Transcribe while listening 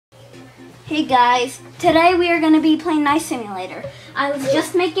Hey guys, today we are going to be playing Knife Simulator. I was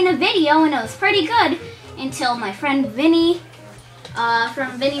just making a video and it was pretty good until my friend Vinny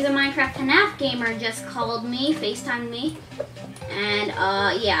from Vinny the Minecraft FNAF Gamer just called me, FaceTimed me. And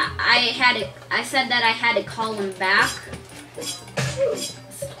yeah, I said that I had to call him back.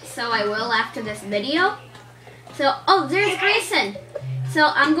 So I will after this video. So, oh, there's Grayson. So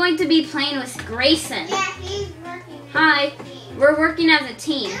I'm going to be playing with Grayson. Yeah, he's working. Hi. We're working as a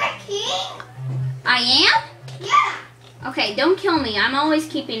team. You're a king? I am? Yeah. Okay, don't kill me. I'm always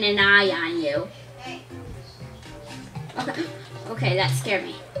keeping an eye on you. Hey. Okay. Okay, that scared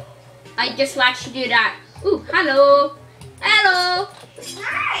me. I just watched you do that. Ooh, hello. Hello.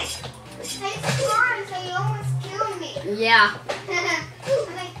 Hi. Thanks for so you almost killed me. Yeah,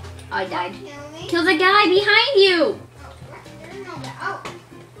 Like, I died. kill me? Kill the guy behind you. Oh,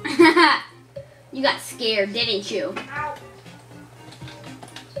 ow. You got scared, didn't you? Ow.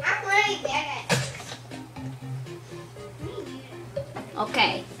 I'm ready, Dad.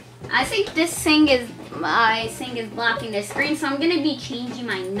 Okay. I think this thing is blocking the screen, so I'm gonna be changing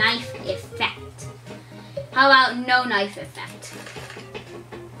my knife effect. How about no knife effect?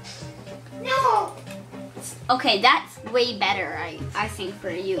 No. Okay, that's way better, I think, for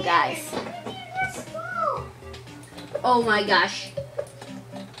you guys. Let's go. Oh my gosh.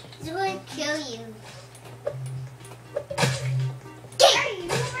 He's going to kill you. Hey,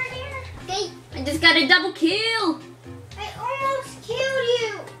 you over there? Hey, I just got a double kill. I almost killed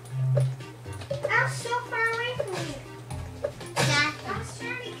you. I was so far away from you. Dad, I was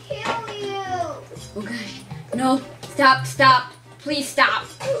trying to kill you. Oh gosh. No. Stop. Please stop.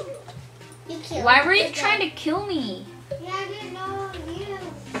 You killed Why were you me. trying to kill me? Yeah, I didn't know you.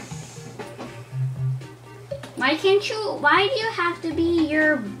 Why do you have to be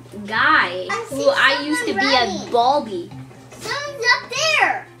your guy I see who I used to be someone a baldy? Someone's up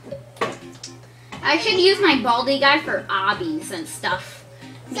there. I should use my baldy guy for obbies and stuff.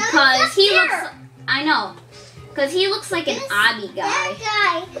 Someone's Because up he there. looks, I know, because he looks like an obby guy.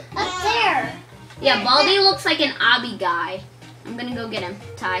 That guy up there. Yeah, Baldy looks like an obby guy. I'm gonna go get him.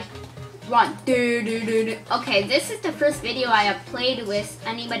 Ty. Run. Okay, this is the first video I have played with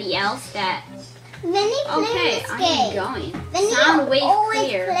anybody else that... Vinny played Okay, this I'm game. going. Vinny Sound way always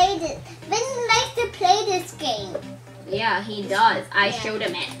clear. played it. Vinny likes to play this game. Yeah, he does. I Yeah. showed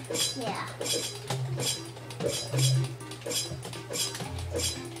him it. Yeah.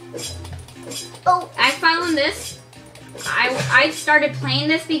 Oh, I found this. I started playing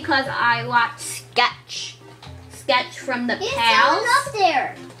this because I watched Sketch from the there's Pals. someone up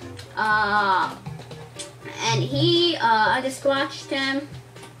there. And he, I just watched him.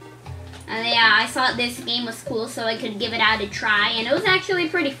 And yeah, I thought this game was cool, so I could give it out a try, and it was actually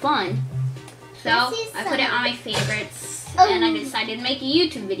pretty fun. So This is I put it on my favorites, Oh. and I decided to make a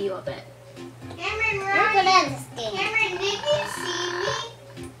YouTube video of it. Cameron, we're good at this game. Cameron, did you see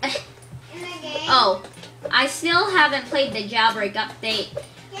me in the game? Oh, I still haven't played the Jailbreak update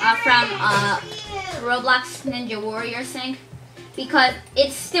from Roblox Ninja Warriors thing, because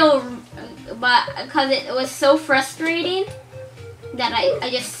it's still, because it was so frustrating that I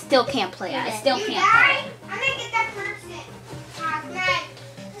just still can't play it. I still You can't play died? I'm gonna get that person. Come on.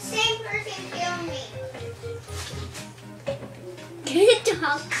 The same person killed me. it. Good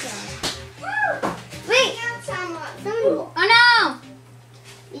dog. Wait. Killed someone. Oh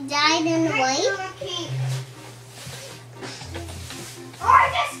You died in the way? Oh, I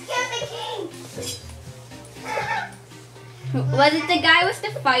just killed the king. no! Was it the guy with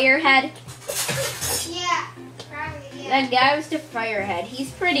the fire head? Yeah. Probably, yeah. That guy was the firehead.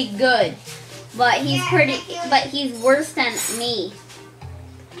 He's pretty good, but he's worse than me.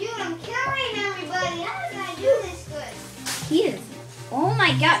 Dude, I'm killing everybody. How did I do this good? He is. Oh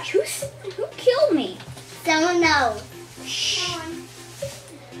my gosh, who killed me? Someone knows.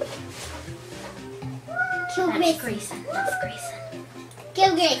 Kill That's Grayson. That's Grayson.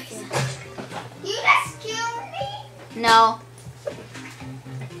 Kill Grayson. You just killed me? No.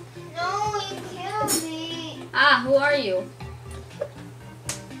 No, you killed me. Ah, who are you?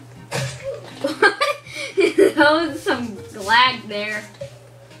 That was some lag there.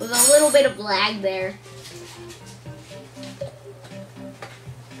 There was a little bit of lag there.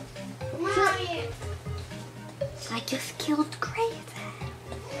 Where are you? I just killed Grayson.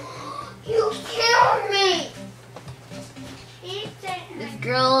 You killed me. This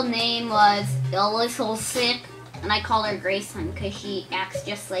girl name was Alyssa Sick, and I call her Grayson because she acts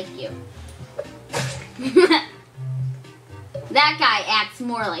just like you. That guy acts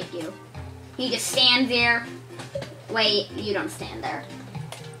more like you. He just stands there. Wait, you don't stand there.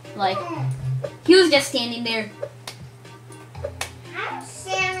 Like, he was just standing there. I'm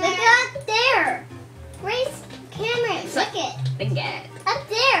standing. Look out there. spaghetti. Up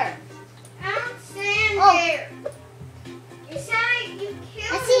there. I don't stand there. You sound like you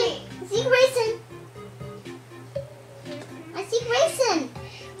killed me. I see Grayson. I see Grayson.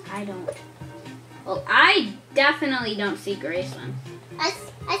 I don't. Well, I definitely don't see Grayson. I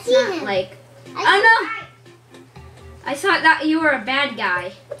see him. Like, oh no! I thought that you were a bad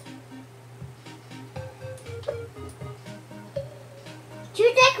guy.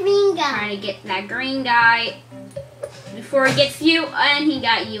 Shoot that green guy. Trying to get that green guy before he gets you, and he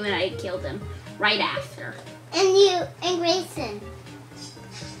got you, and I killed him right after. And you and Grayson.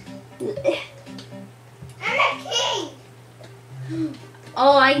 I'm a king.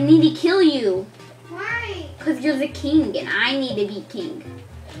 Oh, I need to kill you. Why? Because you're the king, and I need to be king.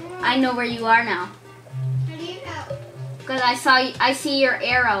 I know where you are now. How do you know? Because I see your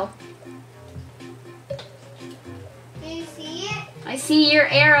arrow. Do you see it? I see your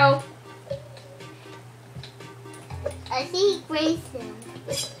arrow. I see Grayson.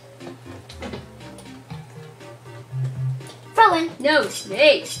 Throwing. No.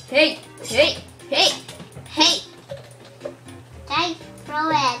 Hey. I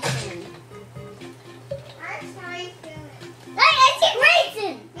throw at him. I see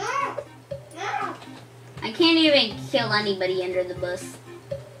Grayson. No. I can't even kill anybody under the bus.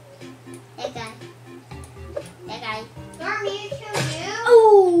 That guy. You want me to kill you?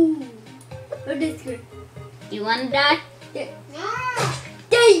 Oh! Oh, that's good. Do you want to die? No.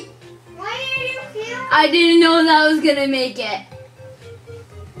 Yay! Why did you kill me? I didn't know that I was gonna make it.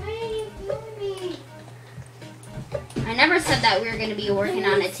 Why did you kill me? I never said that we were gonna be working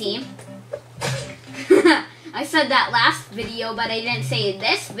on a team. I said that last video, but I didn't say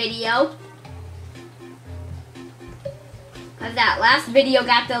this video. Because that last video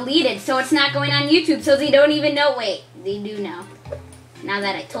got deleted, so it's not going on YouTube, so they don't even know. Wait, they do know. Now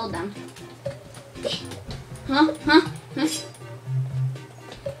that I told them. Huh?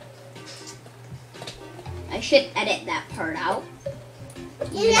 I should edit that part out.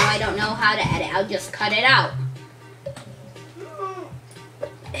 Even though I don't know how to edit, I'll just cut it out.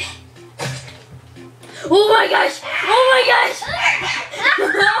 Oh my gosh! Oh my gosh!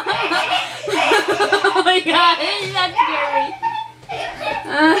 Oh my gosh,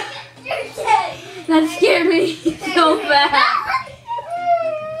 that scared me so bad.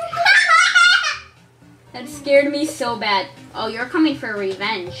 That scared me so bad. Oh, you're coming for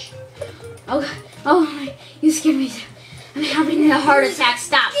revenge. Oh, you scared me. I'm having a heart attack.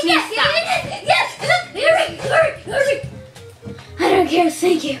 Stop, please stop. Hurry. I don't care,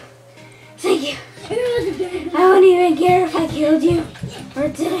 thank you. I wouldn't even care if I killed you. Or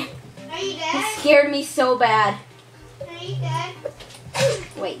did I? Are you It dead? scared me so bad. Are you dead?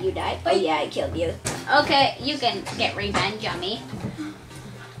 Wait, you died? Oh yeah, I killed you. Okay, you can get revenge on me.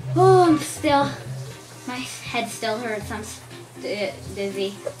 Oh, my head still hurts. I'm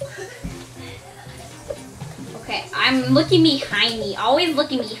dizzy. Okay, I'm looking behind me. Always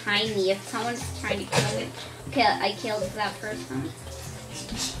looking behind me if someone's trying to kill me. Okay, I killed that person.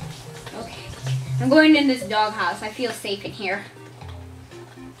 Okay, I'm going in this doghouse. I feel safe in here.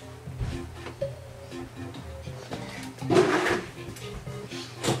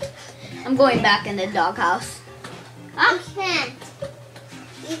 I'm going back in the doghouse. Huh?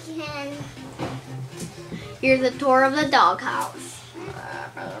 You can. Here's a tour of the doghouse.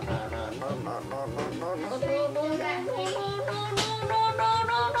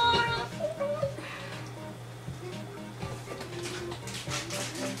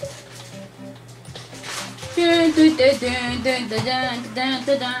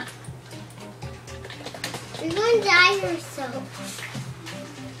 You're going to die yourself.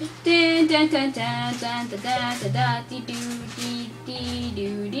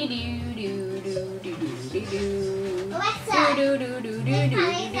 Alexa, Connie's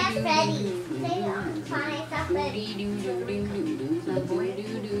ready. Say Connie's ready.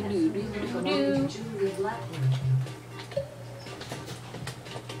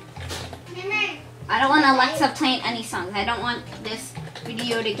 I don't want Alexa playing any songs. I don't want this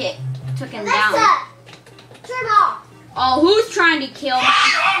video to get taken Alexa, down. turn off. Oh, who's trying to kill me?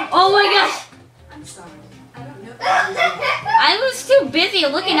 Oh my gosh! I'm sorry. I don't know. I was too busy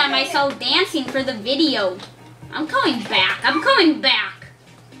looking at myself dancing for the video. I'm coming back.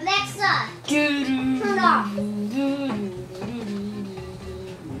 Alexa, turn off.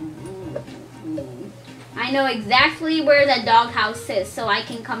 I know exactly where the doghouse is, so I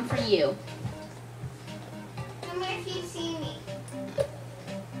can come for you. Come if you see me.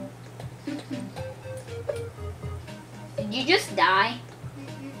 Did you just die?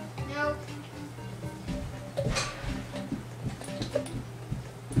 No.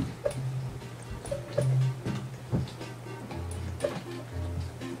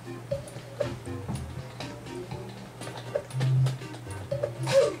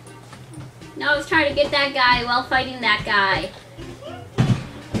 was trying to get that guy while fighting that guy.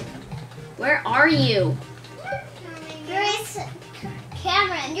 Where are you? Grace,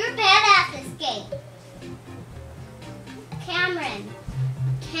 Cameron, you're bad at this game. Cameron.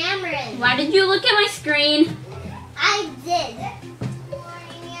 Why did you look at my screen? I did.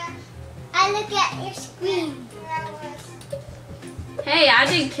 I look at your screen. Hey, I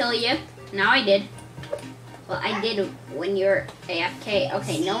didn't kill you. Now I did. Well, I did when you're AFK.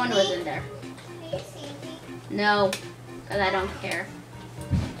 Okay, no one was in there. Can you see me? No, because I don't care.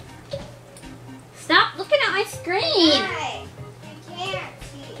 Stop looking at my screen. Why? I can't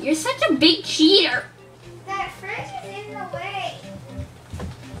see. You're such a big cheater. That fridge is in the way.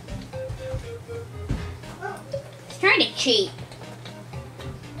 Oh, He's trying to cheat.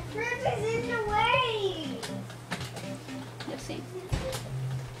 the fridge is in the way. Let's see.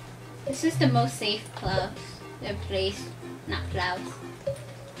 This is the most safe place. Not clouds.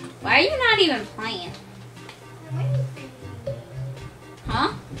 Why are you not even playing?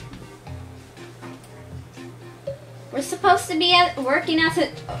 Huh? We're supposed to be working as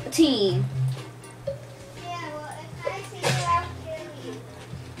a team. Yeah, well, if I see you, I'll kill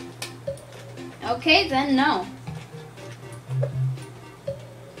you. Okay, then no.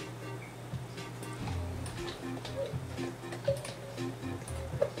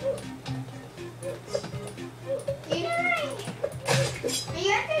 Are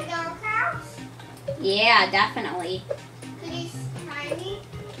you at the doghouse? Yeah, definitely. Could you try me?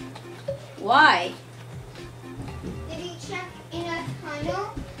 Why? Did you check in a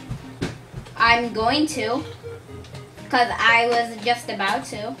tunnel? I'm going to. Because I was just about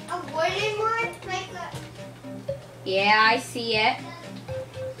to. A wooden one? Like a... Yeah, I see it.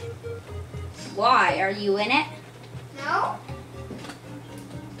 Why? Are you in it? No?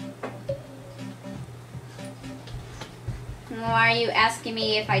 Why are you asking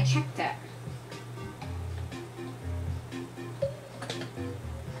me if I checked it?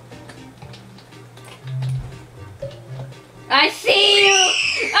 I see you!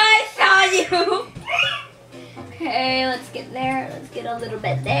 I saw you! Okay, let's get there. Let's get a little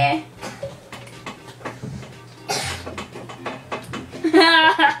bit there.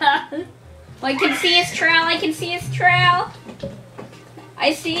 Oh, I can see his trail. I can see his trail.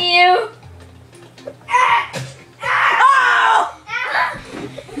 I see you.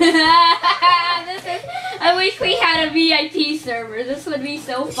 I wish we had a VIP server. This would be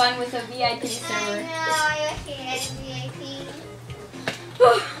so fun with a VIP server. I know, I wish you had VIP.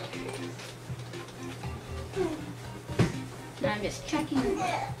 I'm just checking.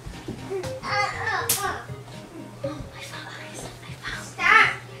 I found Stop.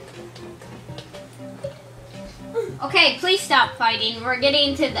 Okay, please stop fighting. We're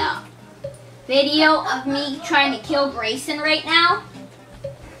getting to the video of me trying to kill Grayson right now.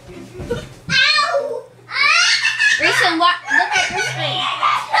 Ow! Grayson, what? Look at your screen.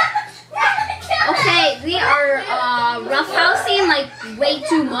 Okay, we are roughhousing like way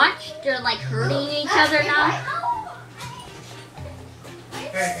too much. They're like hurting each other now.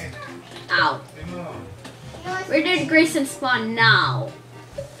 Ow. Where did Grayson spawn now?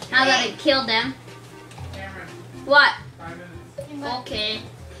 Now that I killed him. What? 5 minutes. Okay.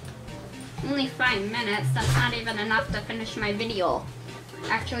 Only 5 minutes. That's not even enough to finish my video.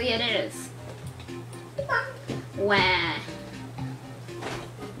 Actually, it is. Wah.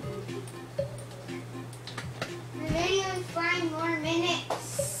 The video is 5 more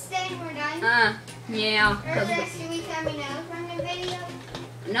minutes. Then we're done. Yeah. Or should we coming out from the video?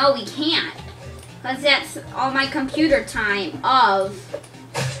 No, we can't. Because that's all my computer time of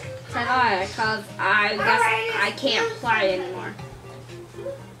today. Because I guess I can't play anymore.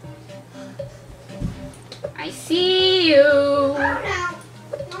 I see you. Oh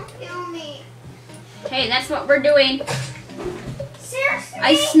no. Don't kill me. Hey, that's what we're doing. Seriously?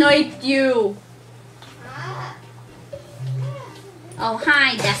 I sniped you. Ah. Oh,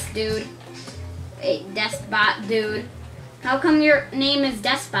 hi, Desk Dude. Hey, Despot Dude. How come your name is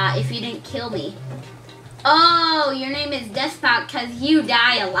Despot if you didn't kill me? Oh, your name is Despot because you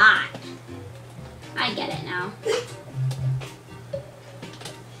die a lot. I get it now.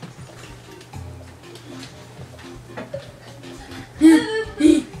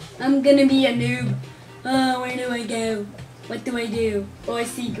 I'm gonna be a noob. Oh, where do I go? What do I do? Oh, I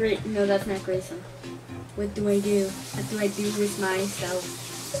see Great. No, that's not Grayson. What do I do? What do I do with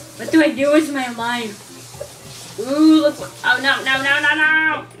myself? What do I do with my life? Ooh, look. Oh, no, no, no, no,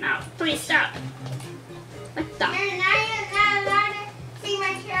 no. No, please stop. What the? Now you're not allowed to see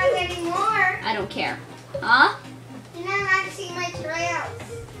my trails anymore. I don't care. Huh? You're not allowed to see my trails.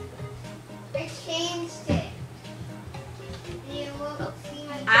 I changed it. You won't see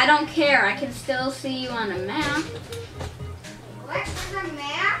my trails. I don't care. I can still see you on a map. What is a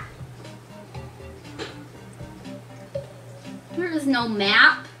map? There is no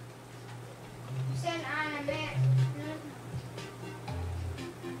map. You said on a map.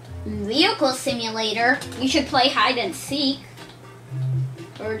 Vehicle simulator. You should play hide and seek.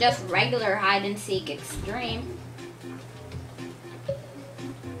 Or just regular hide and seek extreme.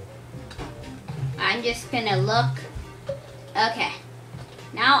 I'm just gonna look. Okay.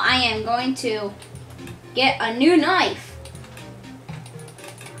 Now I am going to get a new knife.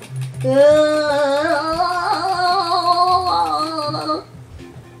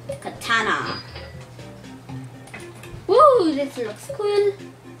 Katana. Woo, this looks cool.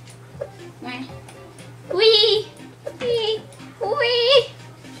 Wee, wee, wee.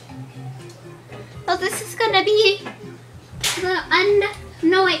 Oh, this is gonna be the end.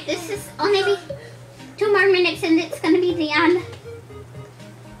 No, wait, this is only be 2 more minutes and it's gonna be the end.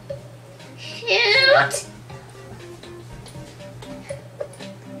 Shoot!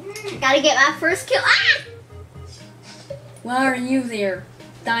 Gotta get my first kill. Ah! Why are you there,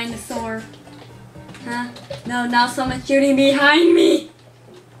 dinosaur? Huh? No, now someone's shooting behind me.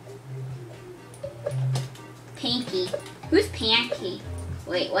 Panky. Who's Panky?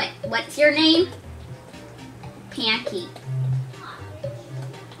 Wait, what? What's your name? Panky.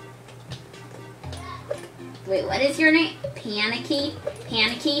 Wait, what is your name? Panicky?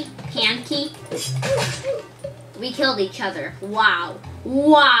 Panicky? Panky? We killed each other. Wow.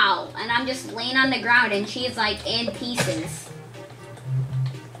 Wow. And I'm just laying on the ground and she's like in pieces.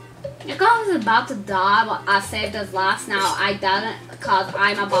 The guy was about to die, but I saved his last. Now I didn't because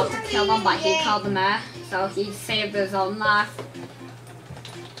I'm about to kill him, but he killed me. So he saved his own life.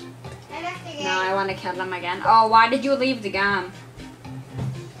 Now I want to kill him again. Oh, why did you leave the game?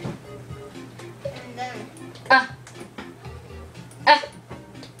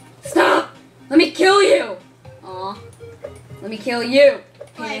 Stop! Let me kill you! Aw. Let me kill you!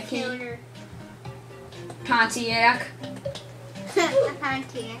 I Panicky. killed her. Pontiac. A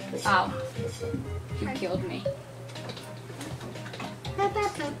Pontiac. Oh. You killed me.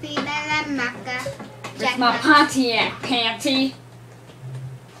 Where's my Pontiac, Panty?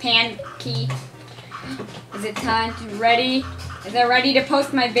 Panky. Is it time to ready? Is it ready to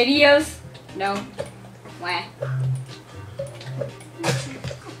post my videos? No. Why?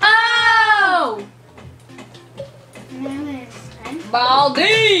 Oh!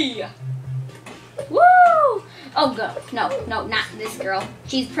 Baldy! Woo! Oh, go. No, no, not this girl.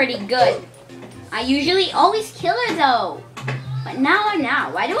 She's pretty good. I usually always kill her though. But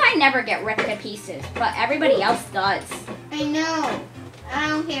now, why do I never get ripped to pieces? But everybody else does. I know. I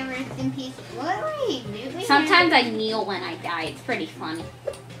don't get ripped in pieces. What are you doing? Sometimes I kneel when I die. It's pretty funny.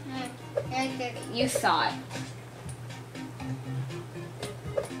 You saw it.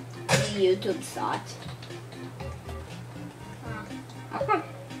 YouTube saw it. Okay.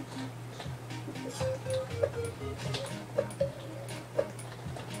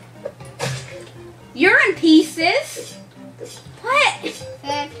 You're in pieces? What?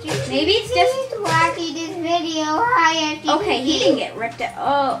 Maybe it's just watching this video. okay. He didn't get ripped.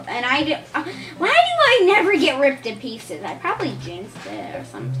 Oh, and I did. Why do I never get ripped to pieces? I probably jinxed it or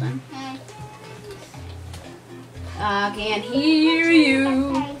something. I can hear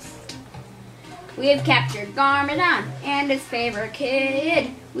you. We have captured Garmadon and his favorite kid.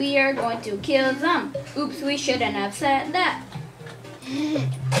 We are going to kill them. Oops, we shouldn't have said that.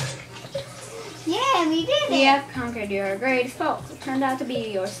 Yeah, we did We it. have conquered your greatest foe. It turned out to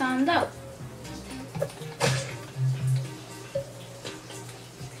be your son, though.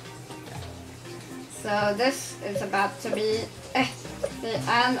 So this is about to be the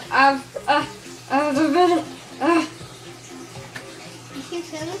end of the video. You can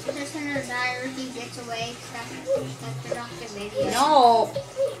kill this person or die, or if he gets away, that's off the video. No.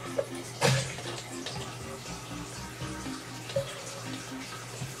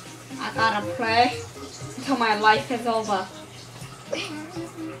 I gotta play until my life is over.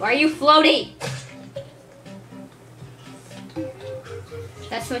 Why are you floating?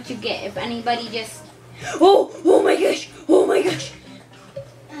 That's what you get if anybody just... Oh my gosh, oh my gosh.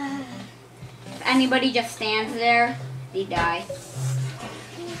 If anybody just stands there, they die.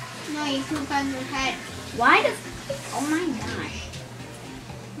 No, you poop on your head. Why does... Oh my gosh.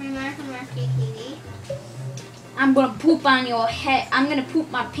 Remember from our TV? I'm gonna poop on your head. I'm gonna poop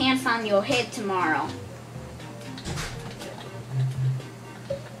my pants on your head tomorrow.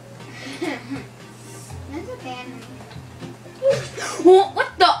 That's a bad one. Oh,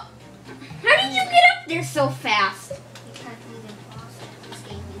 what the? How did you get up there so fast? Because he's a boss at this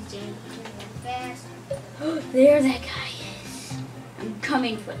game. He's doing fast. There that guy is. I'm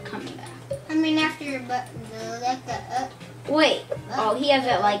coming for foot coming back. I mean, after your butt, like the up. Wait. Oh, he has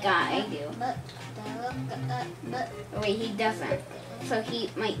it like I do. But. Oh, wait, he doesn't. So he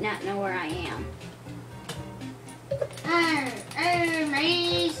might not know where I am.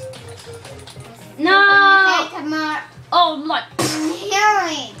 Raise. No! Come on. Oh, look.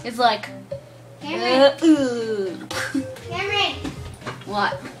 Healing. It's like. Cameron. Ooh. Cameron.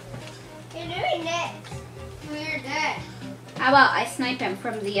 What? You're doing this. When you're dead. How about I snipe him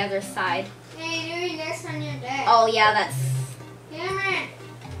from the other side? Yeah, you're doing this when you're dead. Oh, yeah, that's. Cameron.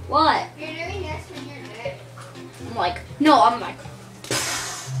 What? You're doing this when you're dead. I'm like, no, I'm like.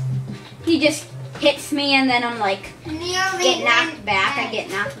 He just hits me and then I'm like, Kneeling. get knocked back. I get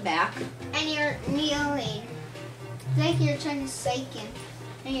knocked back. And you're kneeling. It's like you're trying to psych him.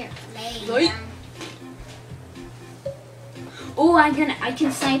 And you're laying Psych. down. Oh, I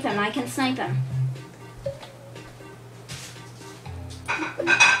can snipe him. I can snipe him.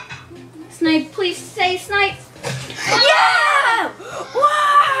 Snipe, please say snipe. Yeah!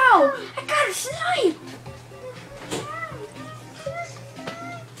 Wow! I got a snipe.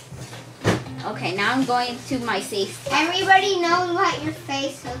 Okay, now I'm going to my safe spot. Everybody knows what your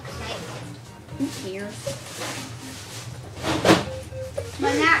face looks like. Who cares?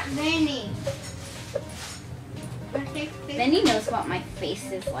 But not Vinny. Benny knows what my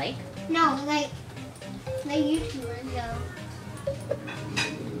face is like. No, like YouTubers though.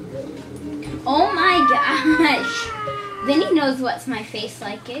 Oh my gosh. Vinny knows what my face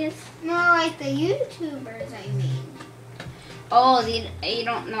like is. No, like the YouTubers, I mean. Oh, you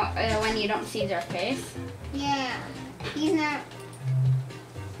don't know when you don't see their face? Yeah. He's not.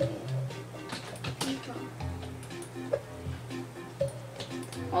 People.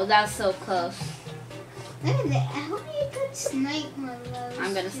 Oh, that's so close. Look at that. I hope you could snipe one of those.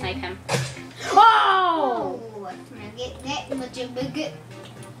 I'm gonna snipe him. Oh! Oh, I'm gonna get that butcher bugger.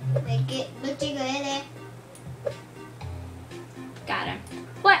 Get butcher there. Got him.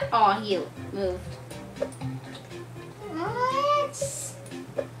 What? Oh, he moved. What?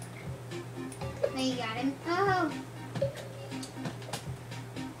 Now you got him. Oh.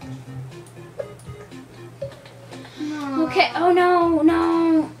 No. Okay. Oh no,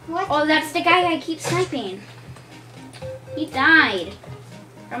 no. What? Oh, that's the guy I keep sniping. He died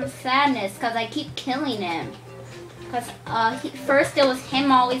from sadness because I keep killing him. Because first it was him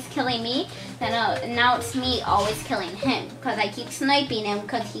always killing me, then now it's me always killing him. Because I keep sniping him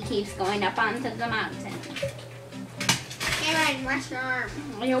because he keeps going up onto the mountain. Cameron, watch your arm.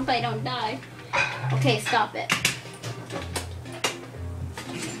 I hope I don't die. Okay, stop it.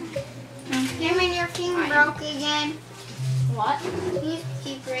 Cameron, your finger broke again. What? You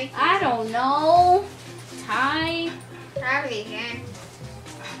keep breaking. I don't know. Ty? Probably again.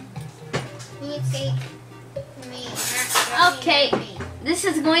 You take me. Not Okay. me. This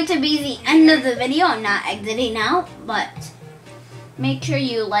is going to be the end of the video. I'm not exiting out, but make sure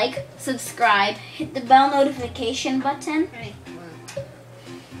you like, subscribe, hit the bell notification button. Ready?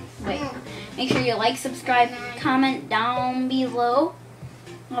 Wait. Make sure you like, subscribe, comment down below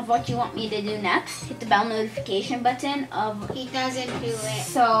of what you want me to do next. Hit the bell notification button He doesn't do it.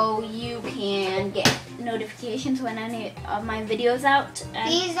 so you can get notifications when any of my videos out. And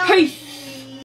Please don't. peace.